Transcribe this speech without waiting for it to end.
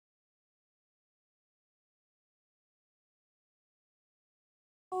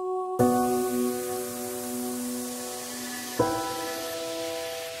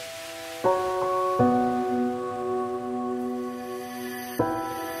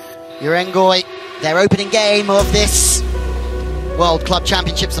Urengoy, their opening game of this World Club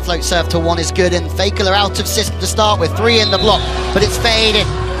Championships. The float serve to 1 is good, and Fakel are out of system to start with. 3 in the block, but it's faded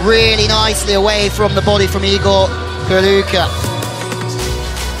really nicely away from the body from Egor Kliuka.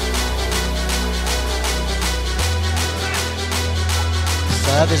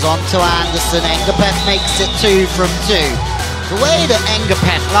 Serve is on to Anderson. Ngapeth makes it 2 from 2. The way that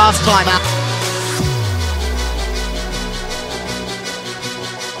Ngapeth last time out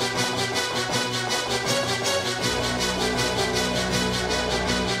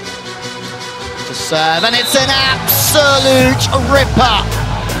to serve, and it's an absolute ripper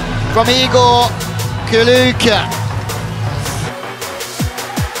from Egor Kliuka.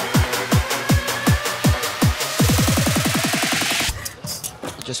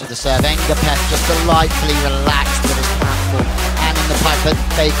 Just with the serve, Ngapeth just delightfully relaxed with his platform and in the pipe, but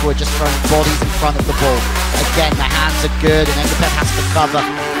Fakel were just throwing bodies in front of the ball. Again, the hands are good, and Ngapeth has to cover.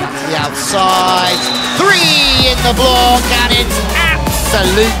 Back to the outside, 3 in the block, and it's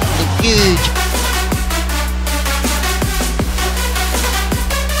absolutely huge.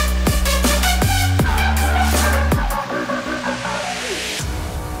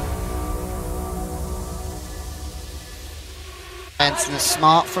 And it's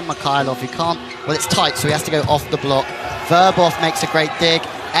smart from Mikhailov, who can't, well, it's tight, so he has to go off the block. Verbov makes a great dig.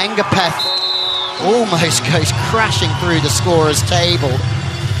 Ngapeth almost goes crashing through the scorer's table.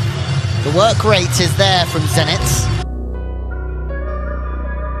 The work rate is there from Zenit.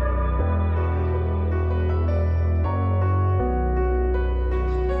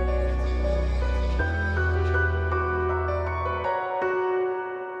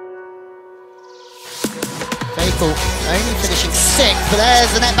 Fakel only finishing 6th, but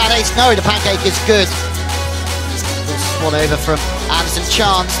there's the net bad ace. No, the pancake is good. One over from Anderson,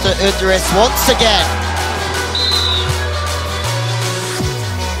 chance to Udrys once again.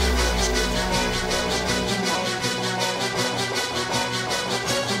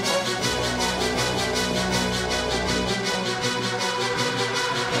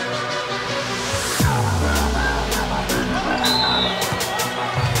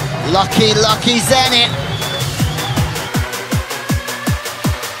 Lucky Zenit.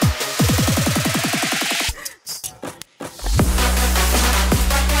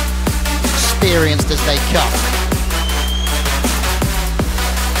 Experienced as they come.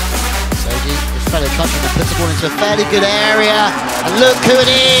 Soji, his fellow countryman, puts the ball into a fairly good area, and look who it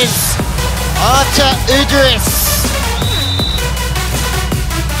is! Artur Udrys!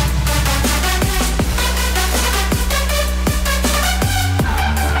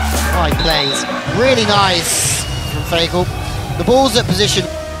 Right plays, really nice from Fakel. The ball's at position.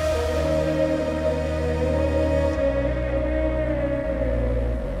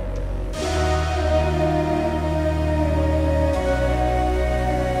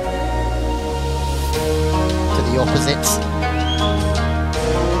 The opposite.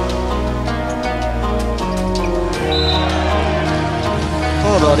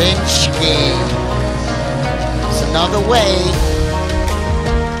 Kolorinski. It's another way.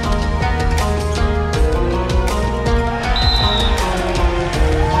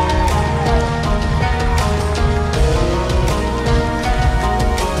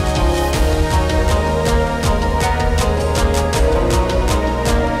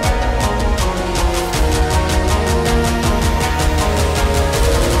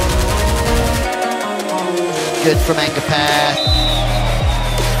 Good from Ngapeth.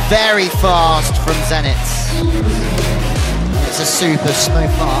 Very fast from Zenit. It's a super smooth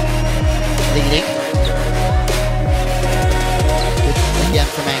mark. Leading. Good again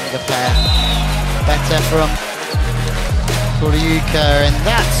from Ngapeth. Better from Kliuka, and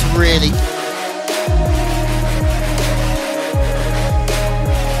that's really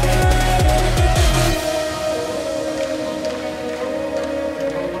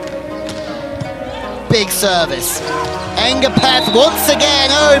big service. Ngapeth once again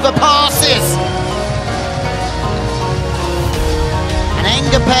overpasses. And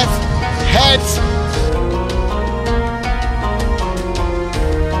Ngapeth heads.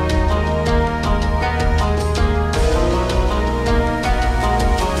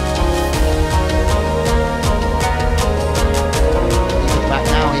 Back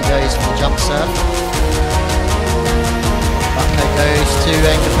now, he goes for the jump serve. Bucko goes to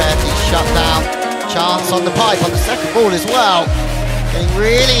Ngapeth, he's shut down. Chance on the pipe on the second ball as well. Getting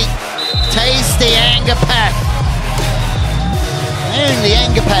really tasty, Ngapeth. Only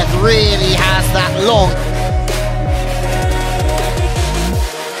Ngapeth really has that long.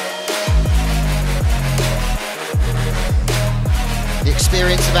 The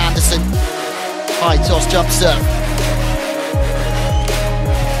experience of Anderson. High toss jump serve.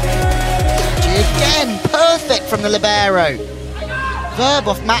 Again, perfect from the libero.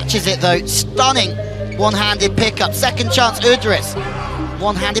 Verbov matches it though, stunning one-handed pickup. Second chance, Udrys.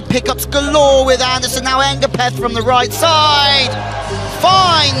 One-handed pickups galore with Anderson. Now Ngapeth from the right side.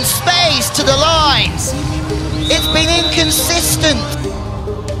 Finds space to the line. It's been inconsistent.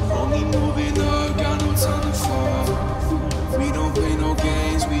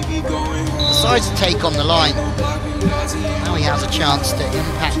 Decides to take on the line. Now he has a chance to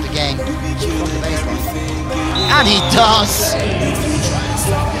impact the game from the baseline. And he does.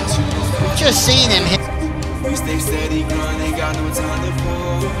 Just seen him hit. We stay steady, grind, ain't got no time to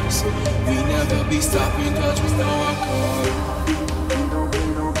pause. We never be stopping, cause we know our core.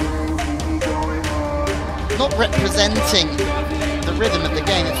 Not representing the rhythm of the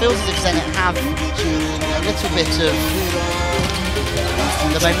game. It feels as if Zenit have a little bit of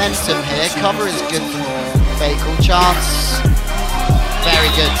the momentum here. Cover is good from Fakel. Chance. Very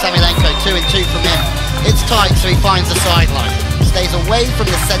good. Samoilenko, 2 and 2 from him. It's tight, so he finds the sideline. Stays away from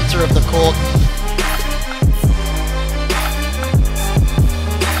the center of the court.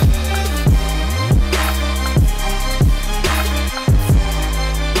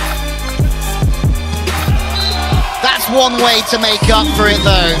 That's one way to make up for it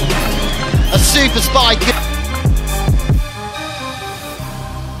though. A super spike.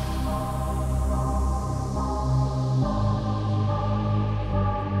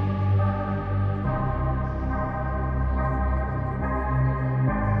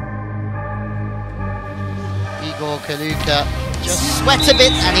 Egor, Kliuka just sweat a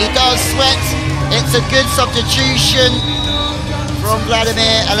bit, and he does sweat. It's a good substitution from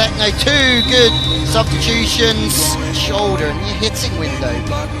Vladimir Alekno. 2 good substitutions. Shoulder and your hitting window.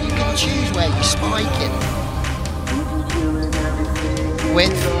 You can choose where you spike it.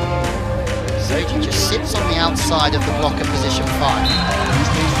 With Soji just sits on the outside of the block at position 5.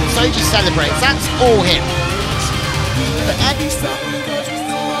 Soji celebrates. That's all him. But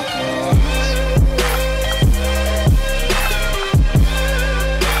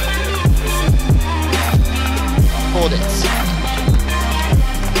Audits.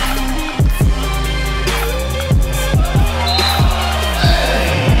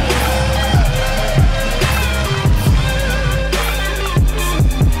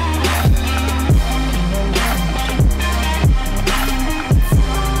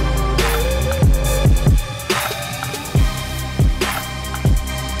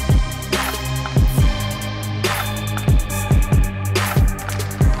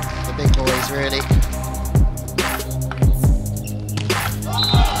 The big boys really.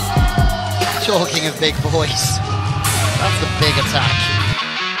 Talking of big boys, that's the big attack.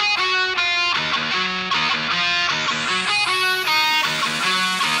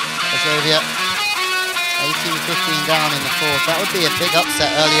 Azovia, 18-15 down in the fourth. That would be a big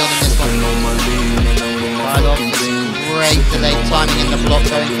upset early on in this one. Krylov, great delayed timing in the block,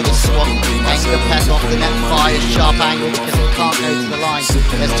 going for the swap. Ngapeth off the net, fires sharp angle because it can't go to the line.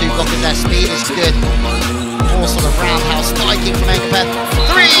 There's 2 blockers there, speed is good. More sort of roundhouse spiking from Ngapeth.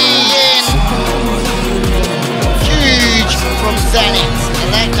 3 in! Huge from Zenit.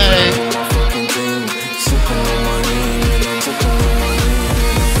 Alekno.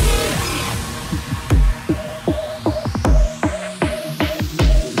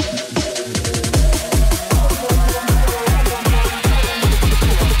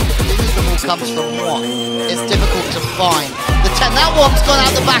 Comes from what? It's difficult to find. The 10, that one's gone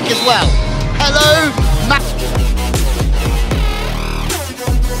out the back as well. Hello, Matt.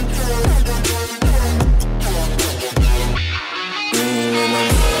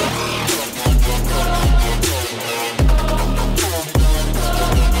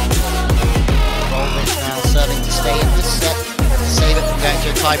 Volkov now serving to stay in this set. Save it from going to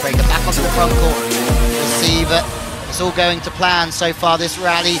a tiebreaker. Back onto the front court. Receive it. It's all going to plan so far this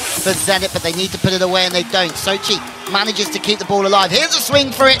rally for Zenit, but they need to put it away and they don't. Sochi manages to keep the ball alive. Here's a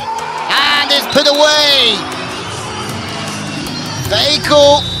swing for it, and it's put away.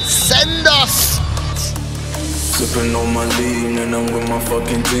 Fakel, send us. Sipping on my lean and I'm with my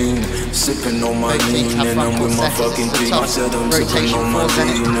fucking team. Sipping on my lean and I'm with my fucking team. I said I'm sipping on my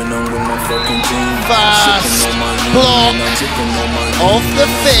lean and I'm with my fucking team. First block of the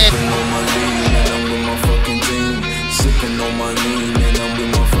 5th. Sipping on my lean and I'm with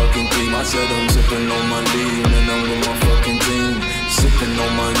my fucking team. I said I'm sipping on my lean and I'm with my fucking team. Sipping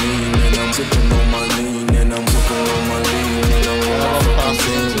on my lean and I'm sipping on my lean and I'm sipping on my lean and I'm with my fucking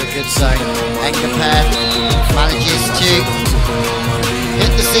team. Into a good zone. Ngapeth manages to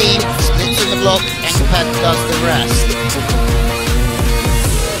hit the seam, splits in the block. Ngapeth does the rest.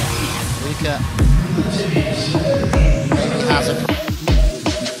 Kliuka maybe has a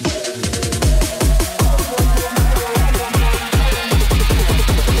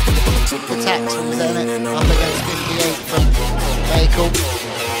Fakel.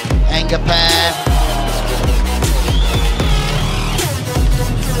 Ngapeth.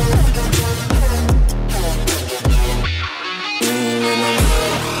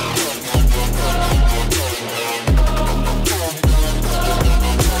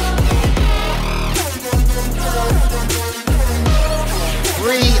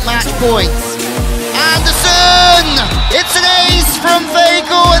 3 match points. Anderson! It's an ace from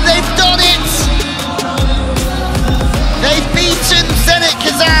Fakel, and they've done it! They've beaten Zenit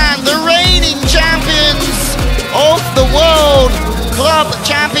Kazan, the reigning champions of the World Club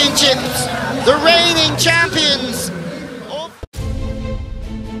Championships, the reigning champions